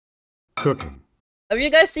Cooking. Have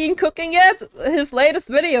you guys seen Cooking yet? His latest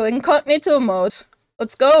video, Incognito Mode.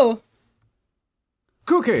 Let's go.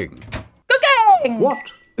 Cooking! Cooking!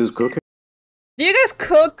 What is cooking? Do you guys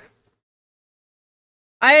cook?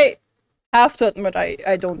 I have to admit,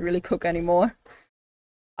 I don't really cook anymore.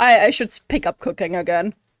 I should pick up cooking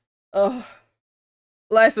again. Ugh.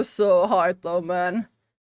 Life is so hard though, man.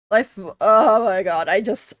 Life, oh my god,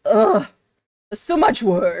 there's so much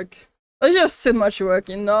work. There's just so much work,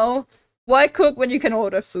 you know? Why cook when you can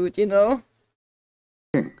order food, you know?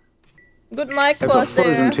 Good mic It's a plus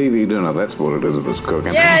frozen there. TV dinner, that's what it is that's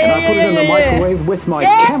cooking. Yeah, and I put it in the microwave with my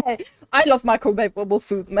camera. I love microwavable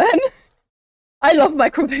food, man. I love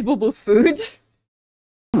microwavable food.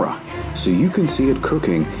 So you can see it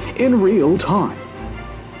cooking in real time.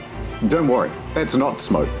 Don't worry, that's not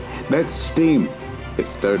smoke. That's steam.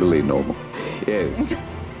 It's totally normal. Yes.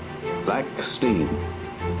 Black steam.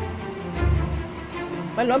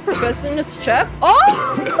 My non-profession is chef.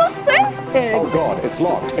 Oh, it's so stinking. Oh god, it's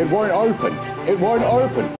locked. It won't open. It won't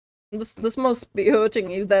open. This must be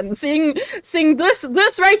hurting you then. Seeing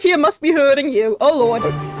this right here must be hurting you. Oh lord.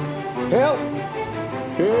 Help!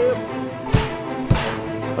 Help!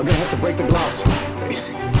 I'm gonna have to break the glass.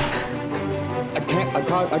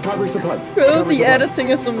 I can't reach the plug. Bro, the editing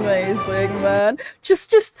is amazing, man.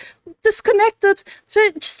 Just disconnect it.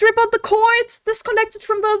 Just rip out the cord. Disconnect it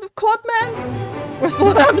from the cord, man. Where's the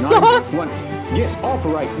lamb sauce? Yes,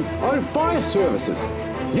 operate. Oh, fire services.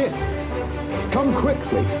 Yes. Come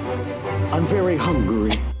quickly. I'm very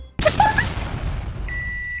hungry.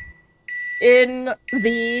 In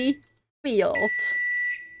the field.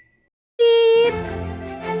 Beep.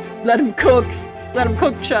 Let him cook. Let him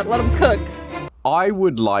cook, chat. Let him cook. I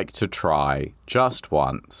would like to try, just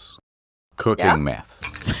once, cooking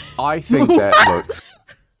meth. I think that looks...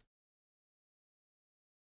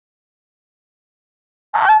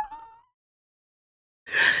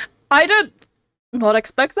 I did not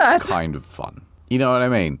expect that. kind of fun. You know what I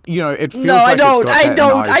mean? You know, it feels No, like I it's got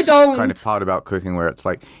don't, that nice I don't. kind of part about cooking where it's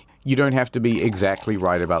like, you don't have to be exactly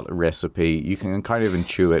right about the recipe. You can kind of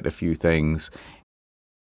intuit a few things.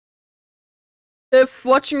 If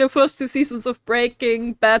watching the first 2 seasons of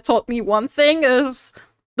Breaking Bad taught me one thing, is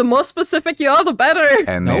the more specific you are, the better.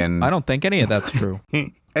 And Nope, then I don't think any of that's true.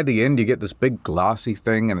 at the end, you get this big glassy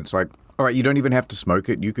thing, and it's like, all right, you don't even have to smoke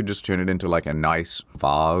it. You could just turn it into like a nice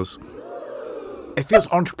vase. It feels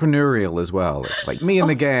entrepreneurial as well. It's like me and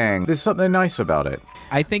the gang. There's something nice about it.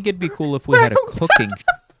 I think it'd be cool if we had a cooking.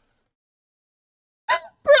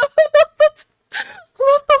 Bro,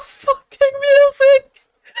 what the fucking music?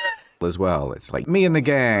 As well, it's like me and the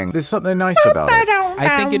gang. There's something nice about it.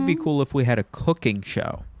 I think it'd be cool if we had a cooking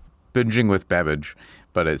show. Binging with Babbage,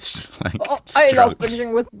 but it's like it's I love drugs.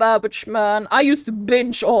 Binging with Babbage, man. I used to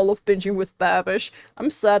binge all of Binging with Babbage. I'm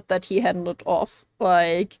sad that he handed off,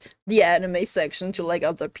 like, the anime section to, like,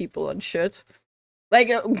 other people and shit. Like,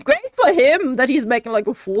 great for him that he's making, like,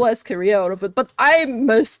 a full-ass career out of it, but I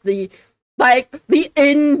miss the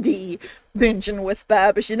indie Binging with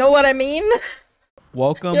Babbage, you know what I mean?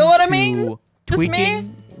 Welcome You know what I to mean? Just me?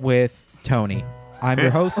 Tweaking with Tony. I'm your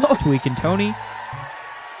host, Tweaking Tony.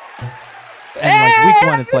 And like week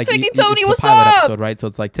one, it's like Tweaking it's Tony, the what's pilot up? episode, right? So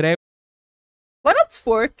it's like today Why not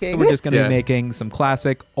twerking? we're just gonna Yeah. be making some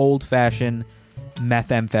classic old-fashioned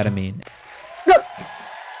methamphetamine.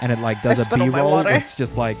 And it like does I a spit on my B-roll water. where it's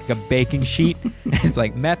just like a baking sheet. It's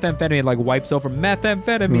like methamphetamine, it like wipes over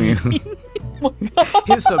methamphetamine.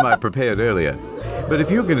 Here's some I prepared earlier. But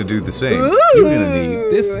if you're gonna do the same, you're gonna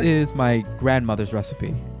need. This is my grandmother's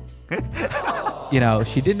recipe. You know,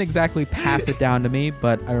 she didn't exactly pass it down to me,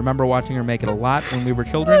 but I remember watching her make it a lot when we were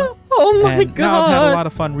children. Oh my And now I've had a god. lot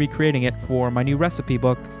of fun recreating it for my new recipe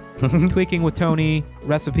book, Tweaking with Tony,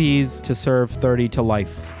 Recipes to Serve 30 to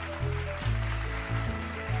Life.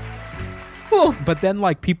 Whew. But then,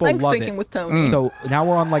 like, people Thanks, love Tweaking it. with Tony. So now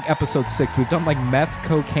we're on, like, episode 6. We've done, like, meth,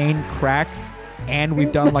 cocaine, crack, and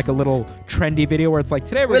we've done, like, a little trendy video where it's like,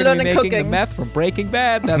 today we're going to be learning making the cooking. meth from Breaking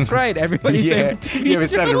Bad. That's right. Everybody's Yeah, favorite TV yeah, we're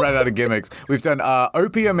starting to show. run out of gimmicks. We've done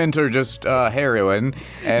opium into just heroin,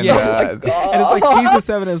 and Yeah. Oh And it's like season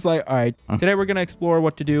 7 is like, all right, today we're gonna explore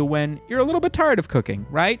what to do when you're a little bit tired of cooking,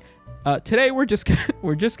 right? Today we're just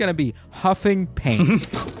gonna be huffing paint.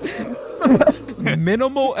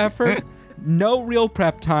 Minimal effort, no real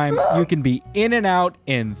prep time. You can be in and out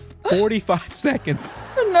in 45 seconds.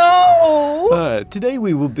 No. today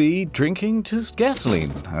we will be drinking just gasoline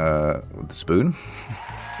with a spoon.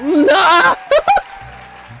 Nah.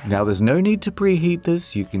 Now there's no need to preheat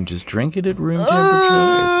this. You can just drink it at room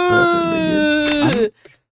temperature. It's perfectly good.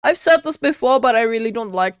 I've said this before, but I really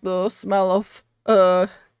don't like the smell of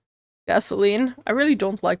gasoline. I really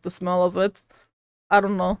don't like the smell of it. I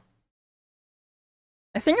don't know.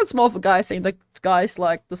 I think it's more of a guy thing. Like guys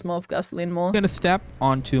like the smell of gasoline more. I'm gonna step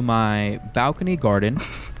onto my balcony garden,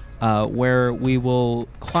 where we will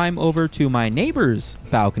climb over to my neighbor's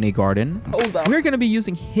balcony garden. Hold on. We're gonna be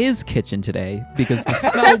using his kitchen today because the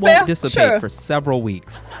smell won't dissipate for several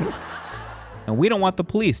weeks. And we don't want the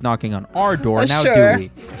police knocking on our door now, do we?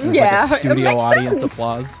 There's Yeah, like a studio it makes audience sense.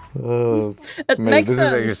 applause. Oh, It makes this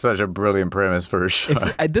sense. is such a brilliant premise for a show.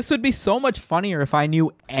 This would be so much funnier if I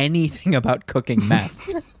knew anything about cooking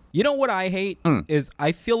meth. You know what I hate is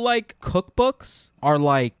I feel like cookbooks are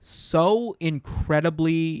like so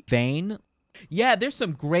incredibly vain. Yeah, there's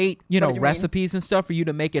some great, What do you mean? recipes and stuff for you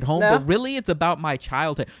to make at home, No. but really it's about my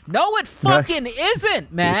childhood. No, it fucking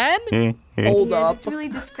isn't, man. Hold Yeah, up. that's really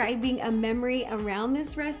describing a memory around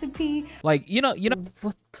this recipe. Like, you know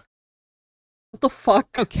What the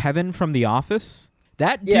fuck? Kevin from The Office?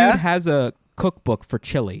 That dude Yeah. has a cookbook for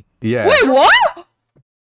chili. Yeah. Wait, what?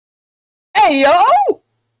 Hey, yo!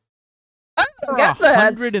 I don't There are get that.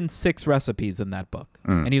 106 recipes in that book.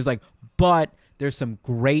 And he was like, but there's some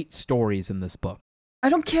great stories in this book. I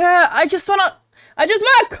don't care. I just wanna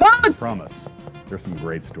cook. Promise. There's some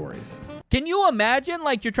great stories. Can you imagine,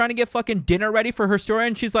 like, you're trying to get fucking dinner ready for her story,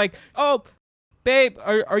 and she's like, oh, babe,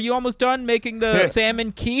 are you almost done making the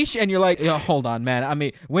salmon quiche? And you're like, yeah, hold on, man. I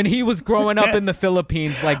mean, when he was growing up in the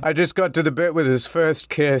Philippines, like, I just got to the bit with his first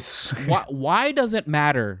kiss. why does it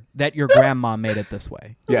matter that your grandma made it this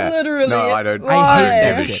way? Yeah. Literally. No, I don't. Why? I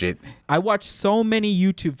don't give a Shit. shit. I watch so many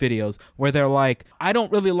YouTube videos where they're like, I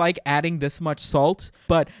don't really like adding this much salt,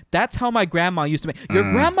 but that's how my grandma used to make.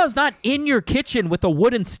 Your grandma's not in your kitchen with a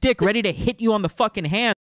wooden stick ready to hit you on the fucking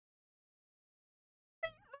hand.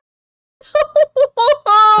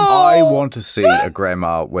 I want to see a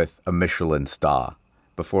grandma with a Michelin star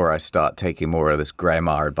before I start taking more of this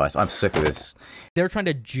grandma advice. I'm sick of this. They're trying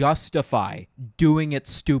to justify doing it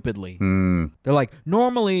stupidly. They're like,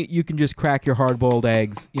 normally you can just crack your hard-boiled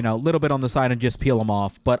eggs, a little bit on the side and just peel them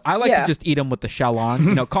off. But I like to just eat them with the shell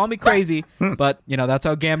on. Call me crazy, but, that's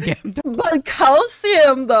how Gam Gam does. But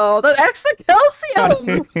calcium, though. That extra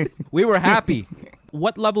calcium. We were happy.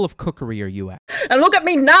 What level of cookery are you at? And look at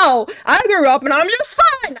me now. I grew up and I'm just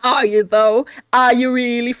fine. Are you, though? Are you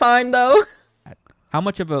really fine, though? How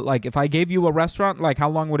much of if I gave you a restaurant, how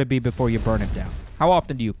long would it be before you burn it down? How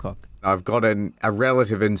often do you cook? I've got a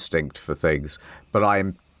relative instinct for things, but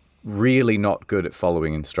I'm really not good at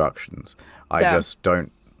following instructions. I Damn. just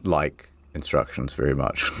don't like instructions very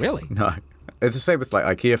much. Really? No. It's the same with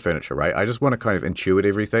IKEA furniture, right? I just want to kind of intuit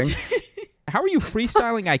everything. How are you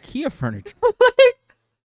freestyling IKEA furniture?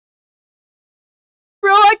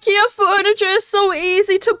 Bro, IKEA furniture is so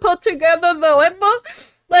easy to put together, though. And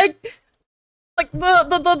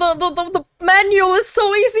the manual is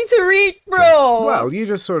so easy to read, bro. Well, you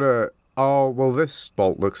just sort of, this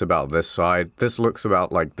bolt looks about this side. This looks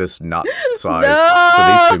about this nut size. No! So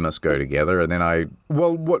these two must go together. And then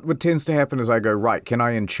what tends to happen is I go, right, can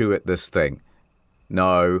I intuit this thing?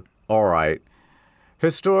 No. All right.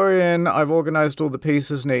 Historian, I've organized all the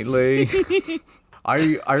pieces neatly.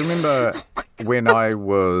 I remember when I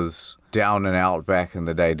was down and out back in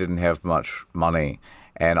the day, didn't have much money.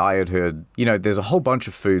 And I had heard, there's a whole bunch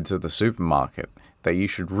of foods at the supermarket that you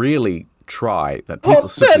should really try that people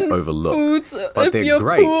simply overlook. Foods, But they're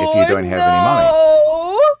great if you don't have any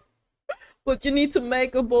money. But you need to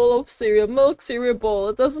make a bowl of cereal, milk cereal bowl.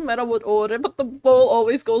 It doesn't matter what order, but the bowl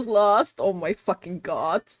always goes last. Oh my fucking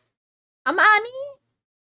god. Amani?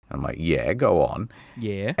 I'm like, yeah, go on.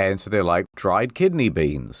 Yeah. And so they're like dried kidney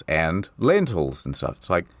beans and lentils and stuff. It's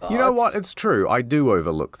like, you know what? It's true. I do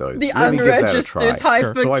overlook those. The Let me give that a unregistered try.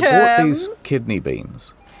 type So of I bought cam. these kidney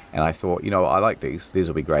beans and I thought, I like these. These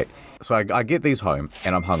will be great. So I get these home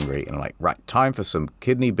and I'm hungry and I'm like, right, time for some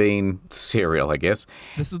kidney bean cereal, I guess.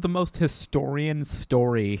 This is the most historian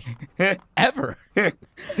story ever.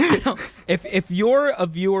 If you're a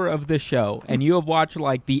viewer of this show and you have watched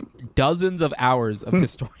the dozens of hours of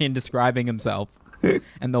historian describing himself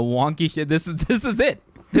and the wonky shit, this is it.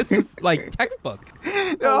 This is textbook.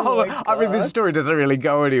 No, Oh my I mean, this God. story doesn't really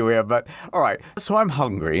go anywhere, but all right. So I'm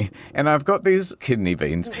hungry and I've got these kidney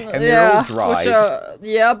beans and they're all dried.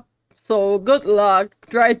 Yep. So good luck.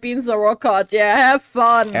 Dried beans are rock hard. Yeah, have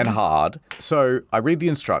fun. And hard. So I read the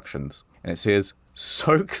instructions and it says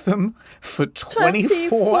soak them for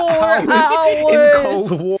 24 hours in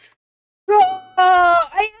cold water. Bro,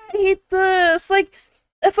 I hate this.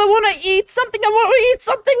 If I want to eat something, I want to eat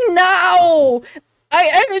something now.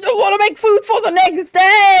 I don't want to make food for the next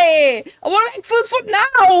day. I want to make food for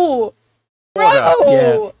now. Bro.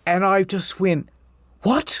 Yeah. And I just went,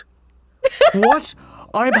 what? What?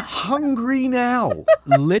 I'm hungry now.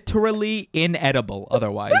 Literally inedible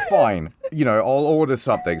otherwise. Fine. You know, I'll order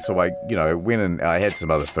something. So I, went and I had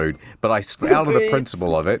some other food. But out of the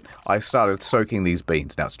principle of it, I started soaking these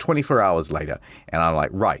beans. Now, it's 24 hours later. And I'm like,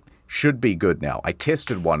 right, should be good now. I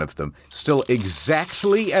tested one of them. Still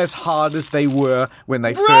exactly as hard as they were when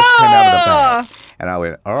they first came out of the bag. And I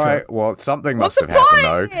went, all right, well, something must have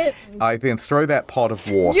happened, though. I then throw that pot of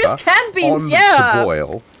water Use canned beans, to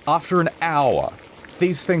boil. After an hour,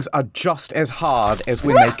 these things are just as hard as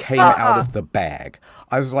when they came out of the bag.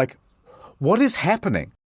 I was like, what is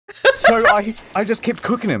happening? So I just kept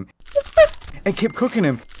cooking him and kept cooking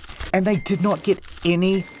him, and they did not get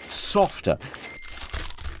any softer.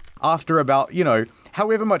 After about,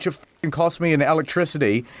 however much it cost me in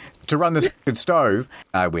electricity to run this stove,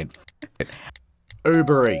 I went,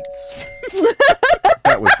 Uber Eats.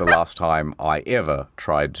 That was the last time I ever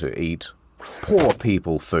tried to eat poor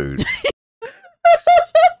people food.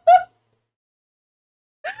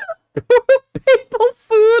 People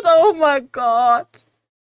food, oh my god.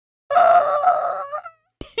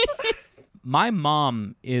 My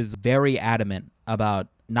mom is very adamant about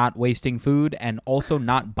not wasting food and also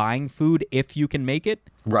not buying food if you can make it.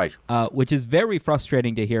 Right. Which is very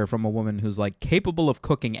frustrating to hear from a woman who's like capable of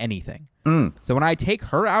cooking anything. So when I take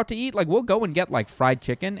her out to eat, like we'll go and get like fried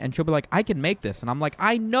chicken and she'll be like, I can make this. And I'm like,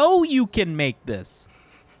 I know you can make this.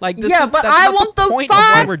 Like, that's but I want the point of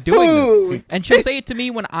why we're doing this. And she'll say it to me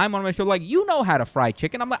when I'm on my show, like, you know how to fry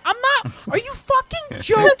chicken. I'm like, I'm not. Are you fucking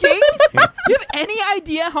joking? Do you have any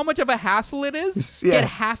idea how much of a hassle it is? Yeah. Get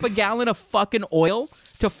half a gallon of fucking oil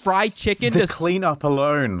to fry chicken. The cleanup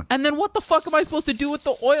alone. And then what the fuck am I supposed to do with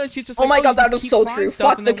the oil? And she's just oh like, my god, you that just is keep so frying true. stuff,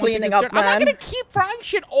 Fuck and the then once it cleaning gets up, dirty- I'm not man. gonna keep frying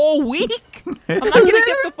shit all week. I'm not gonna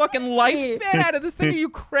get the fucking lifespan out of this thing. Are you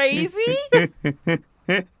crazy?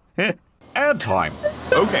 Ad time.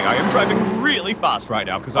 Okay, I am driving really fast right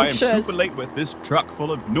now because I am shit. super late with this truck full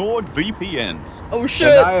of NordVPNs. Oh shit.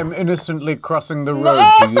 And I am innocently crossing the road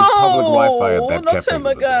to use public Wi-Fi at that not cafe. him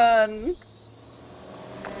again.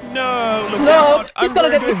 No, look No, out. he's I'm gonna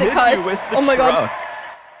going get to hit isekai. you with the Oh my god. truck.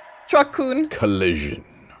 Truck-kun. Collision.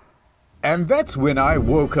 And that's when I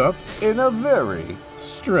woke up in a very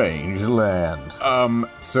strange land.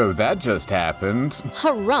 So that just happened.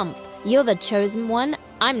 Harumph, you're the chosen one.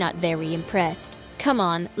 I'm not very impressed. Come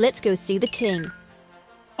on, let's go see the king.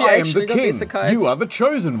 He I am the actually got king. isekai. You are the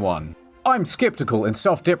chosen one. I'm skeptical and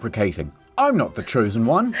self-deprecating. I'm not the chosen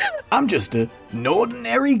one. I'm just an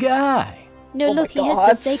ordinary guy. No, Oh my look, he has the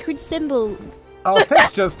God. sacred symbol. Oh,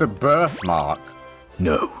 that's just a birthmark.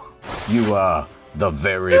 No, you are the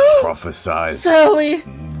very prophesized Sally.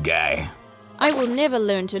 guy. I will never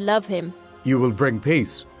learn to love him. You will bring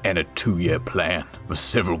peace and a 2-year plan with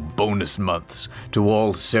several bonus months to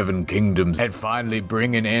all 7 kingdoms and finally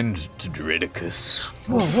bring an end to Dredicus.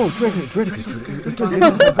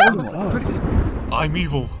 I'm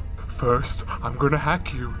evil. First, I'm gonna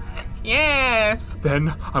hack you. Yes.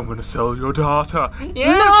 Then I'm gonna sell your data.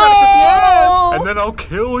 Yes, No! And then I'll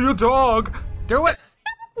kill your dog. Do it.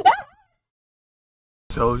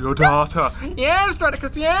 Sell your data. Yes,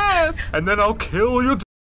 Dreticus, yes. And then I'll kill your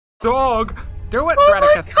dog. Do it, Oh my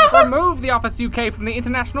Dreticus. God. Remove The Office UK from the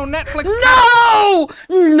international Netflix No!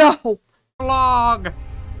 No! catalog.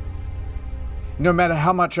 No matter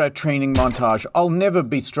how much I training montage, I'll never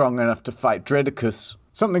be strong enough to fight Dredicus.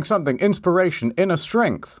 Something, inspiration, inner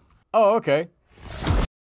strength. Oh, okay.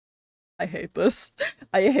 I hate this.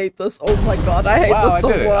 I hate this. Oh my god, I hate Wow, this I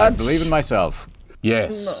so did it. much. I believe in myself.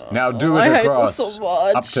 Yes. No, now do it I hate across this so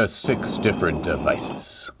much. up to 6 different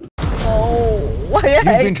devices. Oh, I hate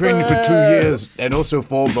You've been training for 2 this. years and also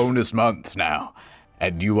 4 bonus months now.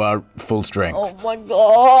 And you are full strength. Oh my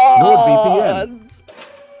god. NordVPN.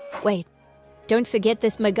 Wait, don't forget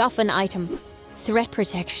this MacGuffin item. Threat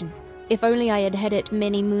protection. If only I had had it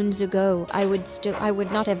many moons ago, I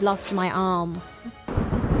would not have lost my arm.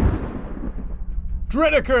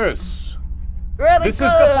 Dredicus! Dredicus! This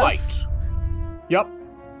is the fight! Yup.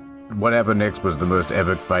 What happened next was the most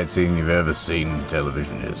epic fight scene you've ever seen in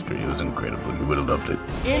television history. It was incredible. You would have loved it.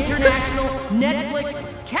 International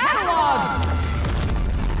Netflix catalog.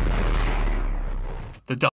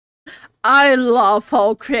 I love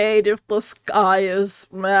how creative this guy is,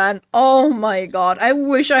 man. Oh my god. I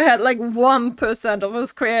wish I had like 1% of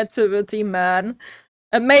his creativity, man.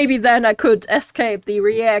 And maybe then I could escape the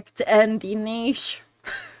React and the niche.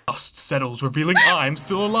 Dust settles, revealing I'm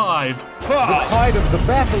still alive. The tide of the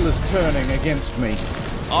battle is turning against me.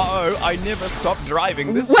 Uh-oh, I never stopped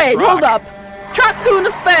driving this Wait, truck. hold up. Truck-kun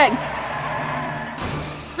is back!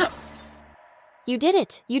 You did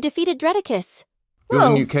it. You defeated Dredicus. You're the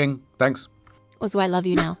Whoa. new king. Thanks. Was why I love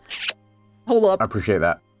you now. Hold up. I appreciate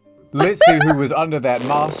that. Let's see who was under that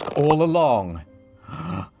mask all along.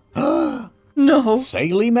 No.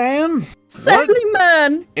 Saily Man? Saily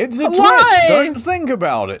Man! It's a Why? twist. Don't think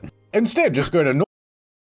about it. Instead, just go to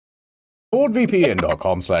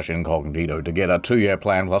nordvpn.com/incognito to get a 2-year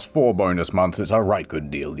plan plus 4 bonus months. It's a right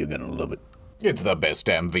good deal. You're gonna love it. It's the best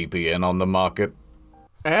damn VPN on the market.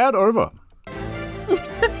 Ad over.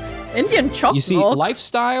 Indian chocolate. You see,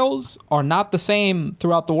 lifestyles are not the same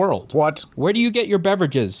throughout the world. What? Where do you get your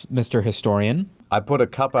beverages, Mr. Historian? I put a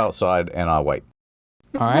cup outside and I wait.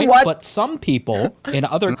 All right, What? but some people in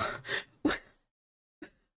other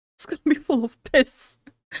It's gonna be full of piss.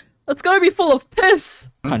 It's gonna be full of piss.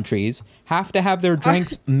 countries have to have their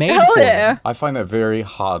drinks made Hell for yeah. them. I find that very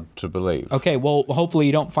hard to believe. Okay, well, hopefully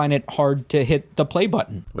you don't find it hard to hit the play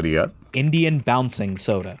button. What do you got? Indian bouncing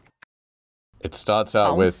soda. It starts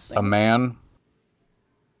out with a man.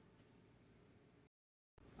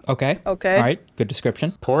 Okay. Okay. All right, good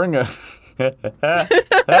description. Pouring a...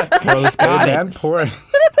 Rose got man it. pouring...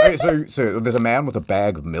 Okay, so there's a man with a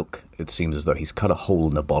bag of milk. It seems as though he's cut a hole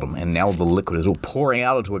in the bottom, and now the liquid is all pouring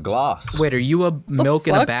out into a glass. Wait, are you a milk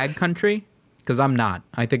in a fuck? bag country? Because I'm not.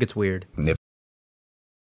 I think it's weird.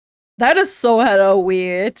 That is so hella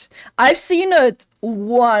weird. I've seen it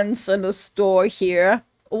once in the store here.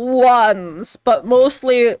 Once. But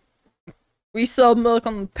mostly we sell milk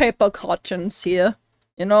on paper cartons here.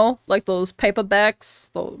 You know? Like those paper bags.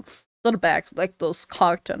 Those, not a bag, like those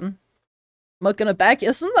carton. Milk in a bag?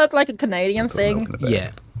 Isn't that like a Canadian thing?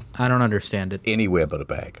 Yeah. I don't understand it. Anywhere but a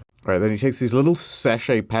bag. Right, then he takes these little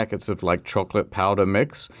sachet packets of like chocolate powder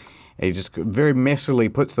mix, and he just very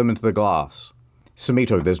messily puts them into the glass.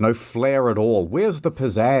 Sumito, there's no flair at all. Where's the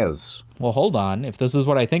pizzazz? Well, hold on. If this is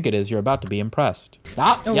what I think it is, you're about to be impressed.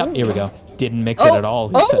 Ah, yep, here we go. Didn't mix it at all,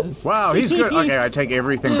 he says. Wow, he's good. Okay, I take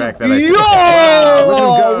everything back that I said. Yo! Wow,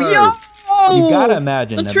 look at him go. Yo! You gotta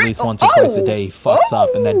imagine at least once or twice a day he fucks up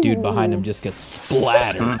and that dude behind him just gets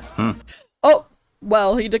splattered. Oh,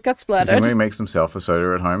 well, he did get splattered. When he makes himself a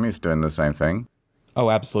soda at home, he's doing the same thing. Oh,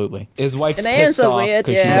 absolutely. His wife's And pissed so off weird,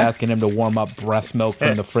 because yeah. she's asking him to warm up breast milk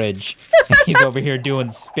from the fridge. And he's over here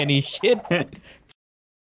doing spinny shit.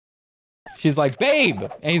 She's like, babe!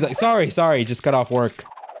 And he's like, sorry, just got off work.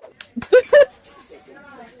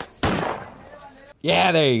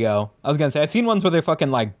 Yeah, there you go. I was gonna say, I've seen ones where they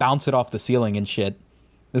fucking like bounce it off the ceiling and shit.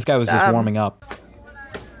 This guy was just warming up.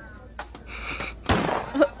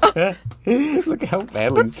 Look how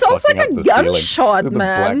badly he's sounds fucking like up a the ceiling. gunshot, Look at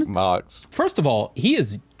man. the black marks. First of all, he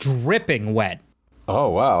is dripping wet. Oh,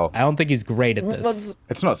 wow. I don't think he's great at this.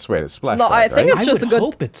 It's not sweat, it's splash. No, I think right? it's just I a would good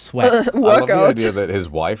hope it's sweat. I love the workout. idea that his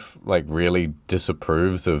wife, like, really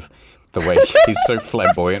disapproves of the way he's so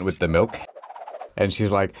flamboyant with the milk. And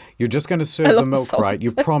she's like, you're just going to serve the love the milk, salty right?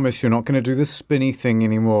 You face. promise you're not going to do this spinny thing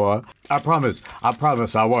anymore. I promise,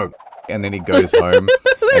 I won't. And then he goes home,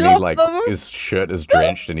 and he, like, his shirt is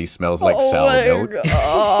drenched, and he smells like sour milk. She's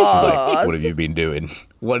like, what have you been doing?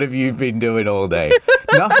 What have you been doing all day?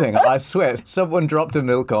 Nothing, I swear. Someone dropped a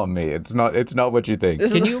milk on me. It's not what you think.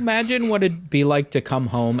 Can you imagine what it'd be like to come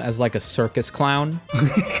home as like a circus clown,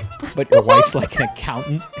 but your wife's like an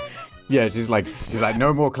accountant? Yeah, she's like,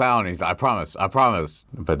 no more clown. He's like, I promise.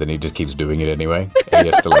 But then he just keeps doing it anyway. And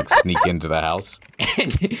he has to like sneak into the house.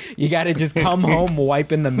 And you gotta just come home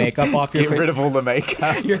wiping the makeup off your Get face. rid of all the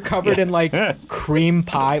makeup. You're covered in like cream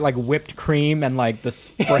pie, like whipped cream and like the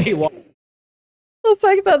spray water. The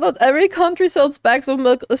fact that not every country sells bags of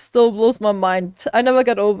milk still blows my mind. I never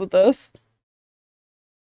get over this.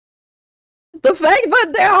 The fact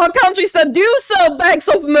that there are countries that do sell bags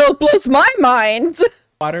of milk blows my mind.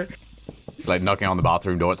 He's like knocking on the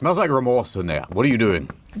bathroom door. It smells like remorse in there. What are you doing?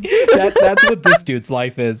 That's what this dude's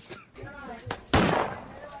life is.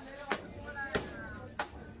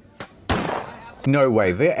 No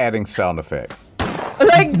way, they're adding sound effects.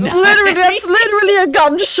 Like, literally, that's literally a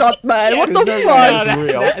gunshot, man. What the fuck?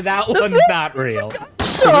 That one's not real.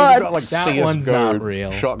 Shot. Got, like, That CS:GO one's not real.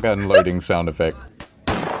 Shotgun loading sound effect.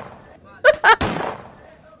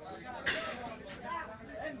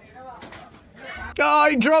 Oh,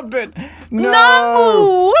 he dropped it!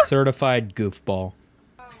 No! Certified goofball.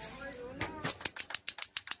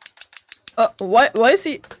 Why is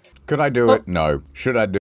he... Could I do it? No. Should I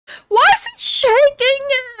do Why is he shaking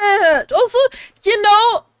it? Also, you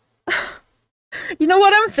know... You know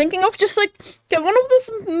what I'm thinking of? Just, like, get one of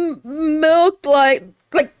those milk, like,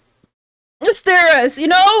 stirrers, you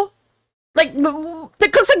know? Like, they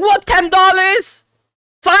cost, like, what, $10? $5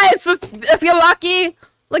 if you're lucky?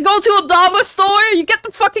 Like, go to a dollar store, you get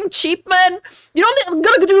the fucking cheap, man. You don't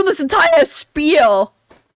gotta do this entire spiel.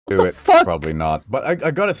 do it. fuck? Probably not. But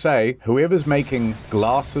I gotta say, whoever's making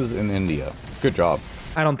glasses in India, good job.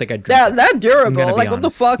 I don't think I'd drink Yeah, it. they're I'm durable. gonna be Like, what the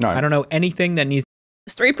honest. fuck? No. I don't know anything that needs.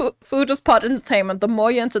 Street food is part entertainment. The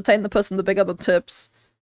more you entertain the person, the bigger the tips.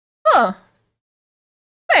 Huh.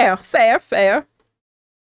 Fair.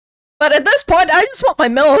 But at this point, I just want my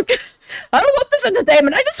milk. I don't want this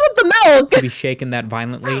entertainment. I just want the milk. to be shaking that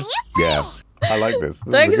violently. Yeah, I like this.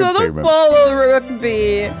 This Thanks is a for good the segment. follow,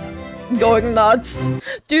 Rugby. Going nuts.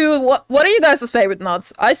 Dude, what are you guys' favorite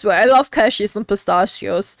nuts? I swear, I love cashews and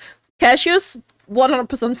pistachios. Cashews,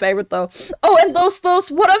 100% favorite though. Oh, and those,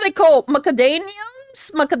 what are they called?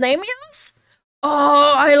 Macadamias?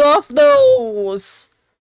 Oh, I love those.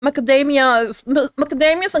 Macadamias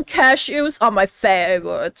and cashews are my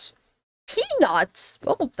favorite. Peanuts.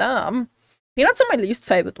 Oh, damn. Peanuts are my least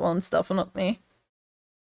favorite ones, definitely.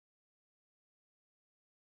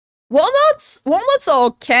 Walnuts are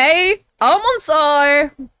okay. Almonds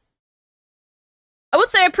are... I would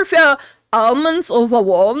say I prefer almonds over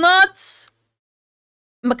walnuts.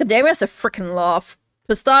 Macadamias I freaking love.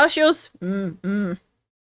 Pistachios? I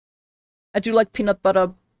do like peanut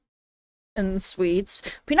butter and sweets.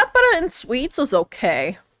 Peanut butter and sweets is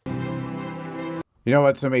okay. You know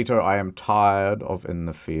what, Samito? I am tired of in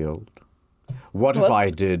the field. What if I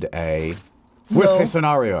did a worst case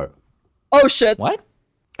scenario? Oh shit. What?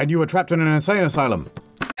 And you were trapped in an insane asylum.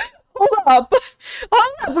 Hold up.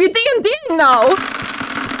 We're D&Ding now.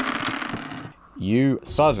 You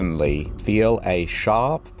suddenly feel a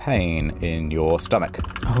sharp pain in your stomach.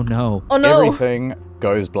 Oh no. Oh no. Everything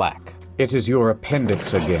goes black. It is your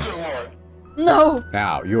appendix again. No.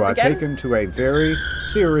 Now, you are Again? taken to a very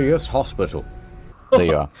serious hospital. There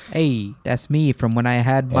you are. Hey, that's me from when I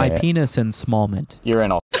had my penis ensmallment. You're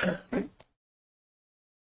in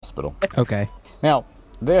hospital. Okay. Now,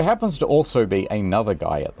 there happens to also be another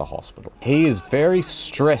guy at the hospital. He is very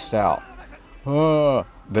stressed out.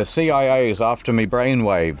 The CIA is after me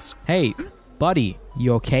brainwaves. Hey, buddy,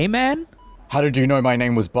 you okay, man? How did you know my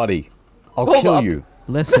name was Buddy? I'll Hold kill up. you.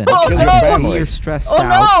 Listen, Oh, Kill your no. see family. you're stressed Oh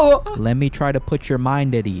out. no. Let me try to put your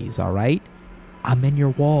mind at ease, all right? I'm in your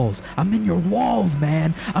walls. I'm in your walls,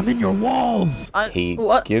 man. I'm in your walls. He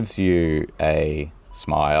What? gives you a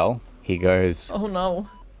smile. He goes, Oh no.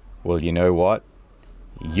 well, you know what?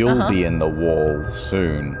 You'll be in the walls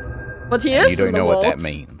soon. But he And is you don't in the know what that walls.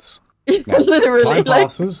 means. Now, Literally, time like...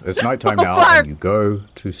 passes, it's nighttime now, fuck. and you go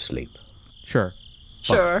to sleep. Sure.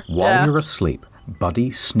 Sure. While yeah. you're asleep, Buddy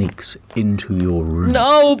sneaks into your room.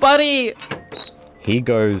 No, buddy. He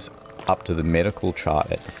goes up to the medical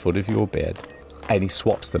chart at the foot of your bed, and he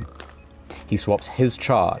swaps them. He swaps his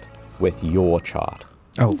chart with your chart.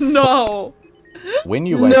 Oh, No. When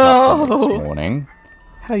you wake up the next No. morning,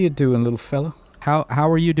 how you doing, little fella? how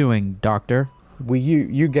are you doing, doctor? Well,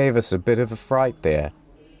 you gave us a bit of a fright there.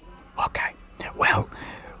 Okay, well,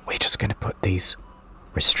 we're just gonna put these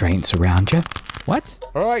restraints around you. What?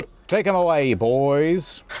 All right, take him away,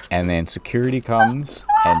 boys. And then security comes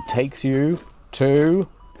and takes you to...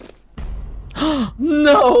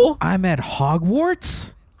 No. I'm at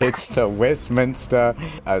Hogwarts? It's the Westminster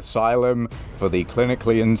Asylum for the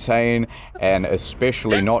clinically insane and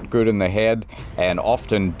especially not good in the head and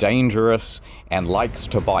often dangerous and likes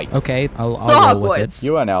to bite. Okay, I'll roll with Hogwarts. it.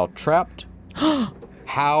 You are now trapped.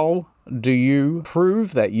 How do you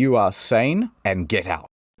prove that you are sane and get out?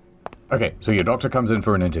 Okay, so your doctor comes in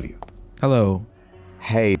for an interview. Hello.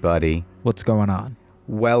 Hey, buddy. What's going on?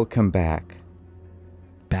 Welcome back.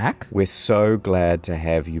 Back? We're so glad to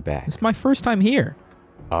have you back. It's my first time here.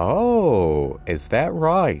 Oh, is that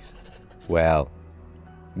right? Well,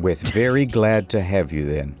 we're very glad to have you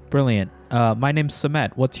then. Brilliant. My name's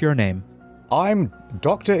Samet. What's your name? I'm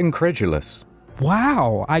Dr. Incredulous.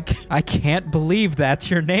 Wow, I can't believe that's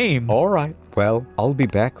your name. All right, well, I'll be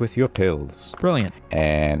back with your pills. Brilliant.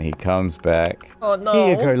 And he comes back. Oh no.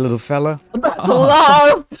 Here you go, little fella. That's a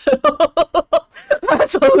lot.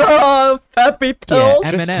 That's a lot of happy Yeah, pills.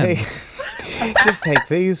 M&Ms. Just take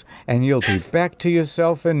these, and you'll be back to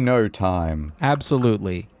yourself in no time.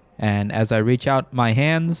 Absolutely. And as I reach out my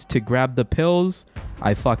hands to grab the pills,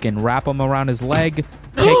 I fucking wrap them around his leg,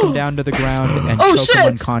 take him down to the ground, and Oh, choke shit! him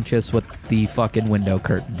unconscious with the fucking window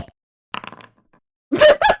curtain.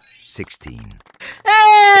 16. He is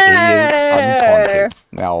Hey! unconscious.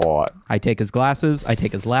 Now what? I take his glasses, I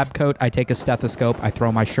take his lab coat, I take his stethoscope, I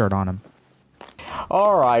throw my shirt on him.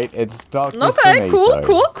 All right, it's Dr. Okay, cool,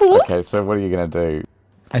 cool. Okay, so what are you going to do?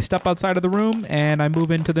 I step outside of the room and I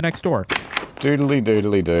move into the next door. Doodly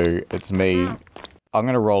doodly doo, it's me. I'm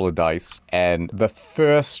going to roll a dice, and the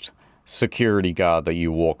first security guard that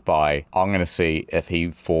you walk by, I'm going to see if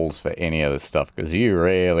he falls for any of this stuff, because you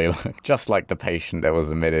really look just like the patient that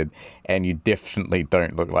was admitted, and you definitely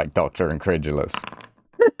don't look like Dr. Incredulous.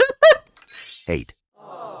 8.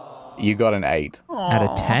 You got an 8. Out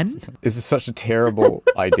of 10? This is such a terrible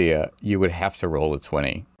idea. You would have to roll a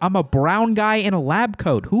 20. I'm a brown guy in a lab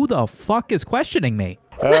coat. Who the fuck is questioning me?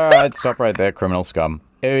 Alright, stop right there, criminal scum.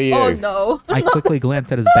 Who are you? Oh no. I quickly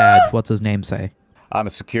glanced at his badge. What's his name say? I'm a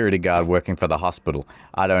security guard working for the hospital.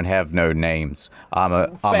 I don't have no names. I'm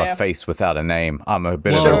a face without a name. I'm a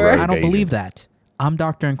bit of a rogue I don't agent. believe that. I'm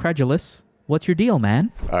Dr. Incredulous. What's your deal,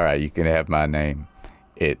 man? Alright, you can have my name.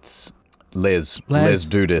 It's Liz. Let's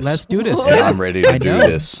do this. Let's do this. And I'm ready to do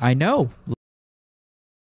this. I know.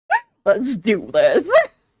 Let's do this.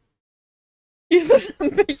 He's an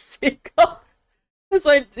amazing guy. His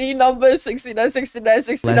ID number is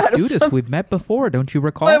 696969. Let's do this. We've met before, don't you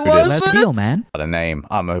recall? Wait, was Let's it? deal, man. Not a name.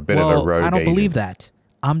 I'm a bit of a rogue I don't agent. believe that.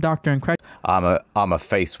 I'm Dr. Incredulous. I'm a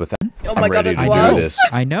face without. Oh my I'm god, ready it to was. do this.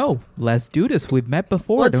 I know. Let's do this. We've met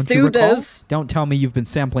before, Let's don't you do recall? this. Don't tell me you've been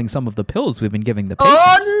sampling some of the pills we've been giving the patients.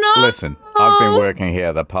 Oh no! Listen, I've been working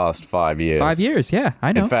here the past 5 years. 5 years, yeah,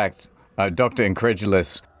 I know. In fact, Dr.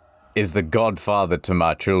 Incredulous is the godfather to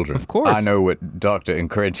my children. Of course. I know what Dr.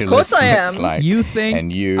 Incredulous Of course I looks am. like. You think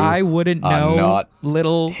and you I wouldn't are know, not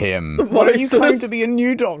little him. What What are is you claim this? to be a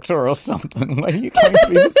new doctor or something? Why you claim to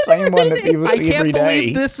be the same one that people I see can't every day?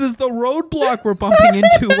 believe this is the roadblock we're bumping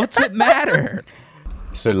into. What's it matter?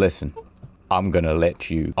 So listen, I'm gonna let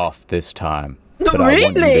you off this time. But I want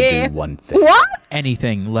you to Really? do one thing. What?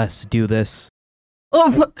 Anything, let's do this.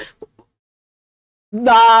 Oh,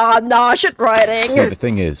 nah, shit writing. So the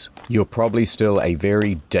thing is, you're probably still a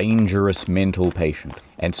very dangerous mental patient.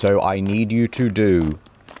 And so I need you to do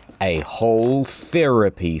a whole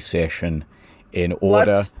therapy session in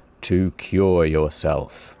order to cure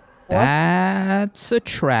yourself. That's a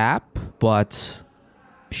trap, but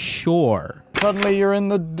sure. Suddenly you're in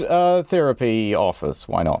the therapy office.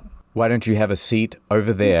 Why not? Why don't you have a seat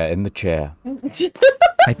over there in the chair?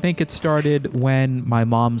 I think it started when my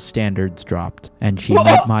mom's standards dropped and she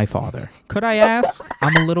met my father. Could I ask?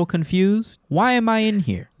 I'm a little confused. Why am I in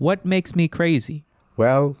here? What makes me crazy?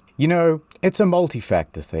 Well, you know, it's a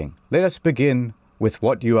multi-factor thing. Let us begin with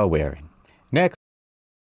what you are wearing. Next.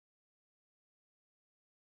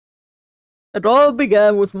 It all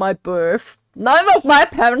began with my birth. None of my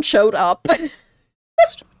parents showed up.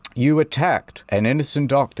 You attacked an innocent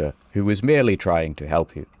doctor who was merely trying to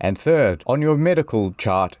help you. And third, on your medical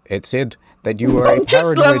chart, it said that you were a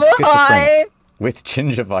Just paranoid level high. schizophrenic with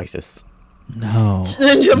gingivitis. No.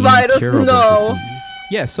 Gingivitis, Incurable no. disease.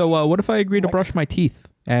 Yeah, so what if I agree to brush my teeth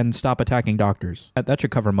and stop attacking doctors? That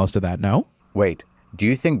should cover most of that, no? Wait, do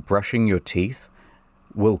you think brushing your teeth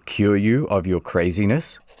will cure you of your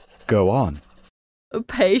craziness? Go on. A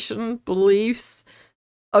patient believes.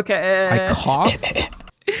 Okay. I cough,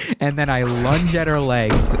 and then I lunge at her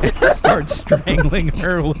legs and start strangling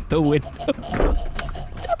her with the window.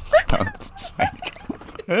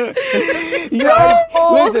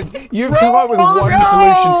 Listen, you've come up with one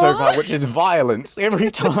solution so far, which is violence every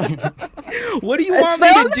time. What do you want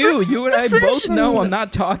me to do? You and I both know I'm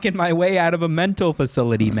not talking my way out of a mental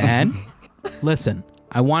facility, man. Listen,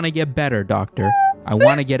 I want to get better, doctor. I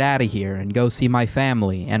want to get out of here and go see my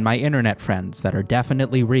family and my internet friends that are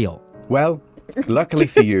definitely real. Well, luckily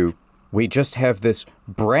for you, we just have this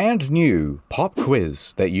brand new pop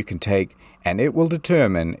quiz that you can take, and it will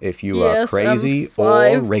determine if you are crazy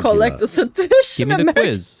or regular. Collector's edition. Give me the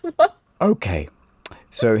quiz. Okay,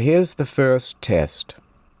 so here's the first test.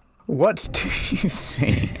 What do you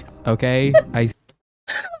see? Okay, I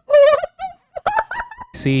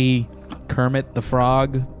see Kermit the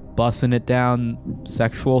Frog bussing it down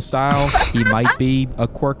sexual style. He might be a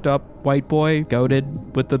quirked up white boy goated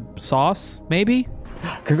with the sauce, maybe?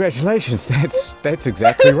 Congratulations, that's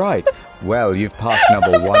exactly right. Well, you've passed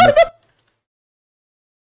number 1 of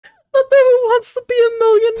Who wants to be a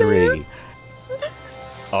millionaire? 3.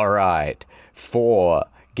 Alright, 4.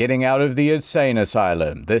 Getting out of the insane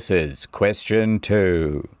asylum. This is question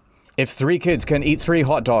 2. If 3 kids can eat 3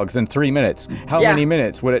 hot dogs in 3 minutes, how many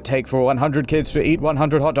minutes would it take for 100 kids to eat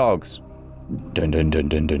 100 hot dogs? Dun dun dun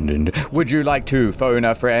dun dun dun. Would you like to phone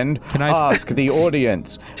a friend? Can I ask the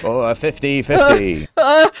audience? Or 50-50?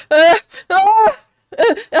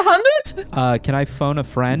 100? Can I phone a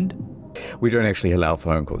friend? We don't actually allow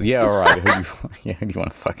phone calls. Yeah, alright. Who do you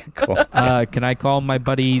want to fucking call? Can I call my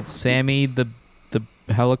buddy Sammy, the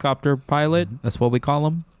helicopter pilot? That's what we call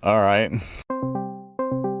him. Alright.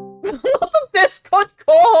 Not a Discord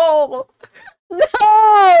call!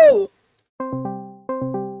 No!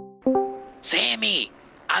 Sammy,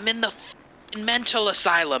 I'm in the f***ing mental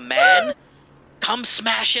asylum, man. Come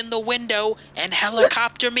smash in the window and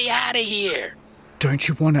helicopter me out of here. Don't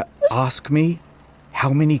you want to ask me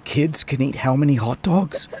how many kids can eat how many hot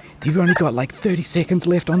dogs? You've only got like 30 seconds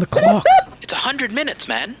left on the clock. It's 100 minutes,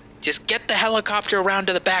 man. Just get the helicopter around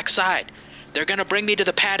to the back side. They're gonna bring me to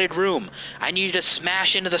the padded room. I need you to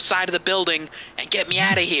smash into the side of the building and get me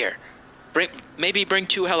out of here. Maybe bring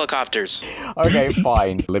 2 helicopters. Okay,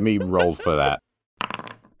 fine. Let me roll for that.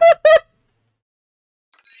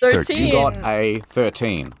 13. You got a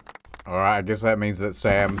 13. Alright, I guess that means that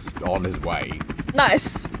Sam's on his way.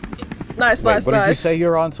 Nice. Nice, Wait, nice, what nice. did you say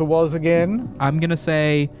your answer was again? I'm gonna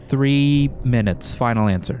say 3 minutes. Final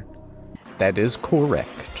answer. That is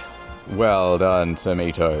correct. Well done,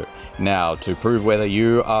 Samito. Now, to prove whether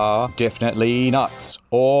you are definitely nuts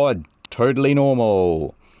or totally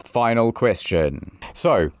normal, final question.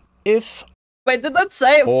 So, if... Wait, did that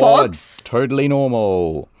say Fox? Totally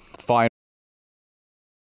normal. Final...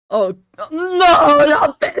 Oh, no,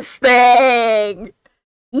 not this thing!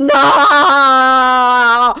 No!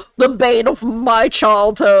 The bane of my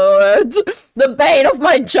childhood! The bane of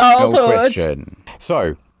my childhood! question.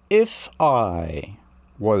 So, if I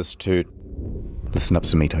was to... Listen up,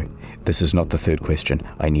 Samito. This is not the third question.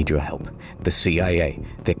 I need your help. The CIA,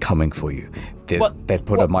 they're coming for you. They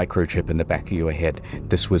put a microchip in the back of your head.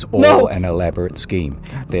 This was all an elaborate scheme.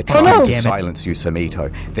 They're trying to silence you,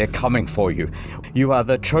 Samito. They're coming for you. You are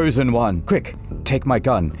the chosen one. Quick, take my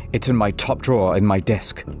gun. It's in my top drawer in my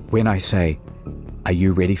desk. When I say, are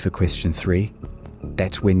you ready for question 3?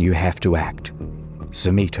 That's when you have to act.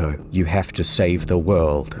 Samito, you have to save the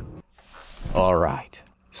world. All right.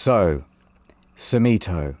 So,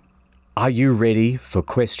 Samito, are you ready for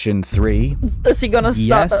question 3? Is he gonna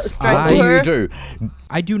strangle her? You do.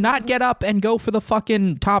 I do not get up and go for the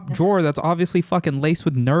fucking top drawer that's obviously fucking laced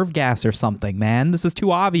with nerve gas or something, man. This is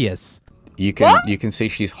too obvious. You can see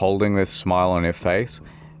she's holding this smile on her face,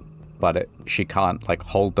 but she can't like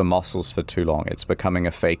hold the muscles for too long. It's becoming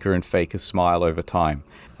a faker and faker smile over time.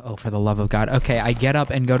 Oh, for the love of God. Okay, I get up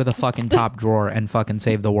and go to the fucking top drawer and fucking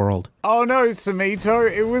save the world. Oh no,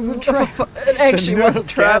 Samito, it was a trap. It actually was a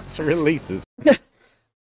trap. Releases.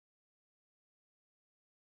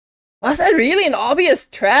 Was that really an obvious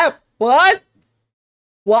trap? What?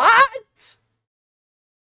 What?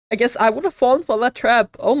 I guess I would have fallen for that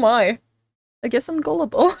trap. Oh my. I guess I'm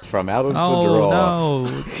gullible. From out of the Oh drawer. no.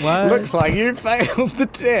 What? Looks like you failed the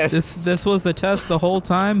test. This was the test the whole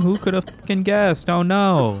time? Who could have fucking guessed? Oh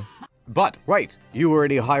no. But wait, you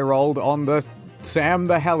already high rolled on the Sam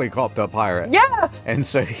the helicopter pirate. Yeah! And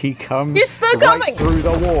so he comes He's still right coming! through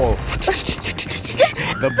the wall.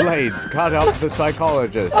 The blades cut up the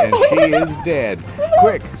psychologist and she is dead.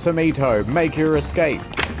 Quick, Samito, make your escape.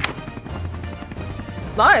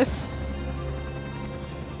 Nice.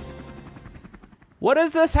 What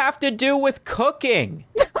does this have to do with cooking?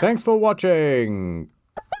 Thanks for watching.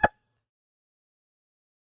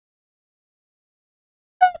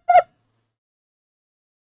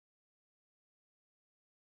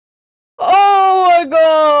 Oh my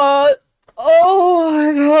god! Oh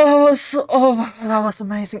my gosh! Oh my god, that was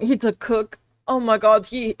amazing. He did cook. Oh my god,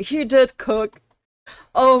 he did cook.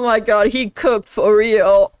 Oh my god, he cooked for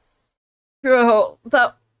real. Bro,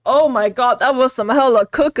 oh my god, that was some hella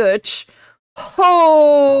cookage.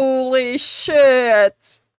 Holy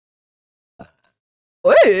shit!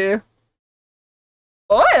 Oi!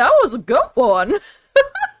 Oi, that was a good one!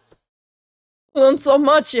 Learned so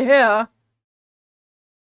much here.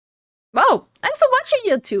 Wow, thanks for watching,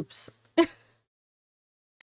 YouTubes.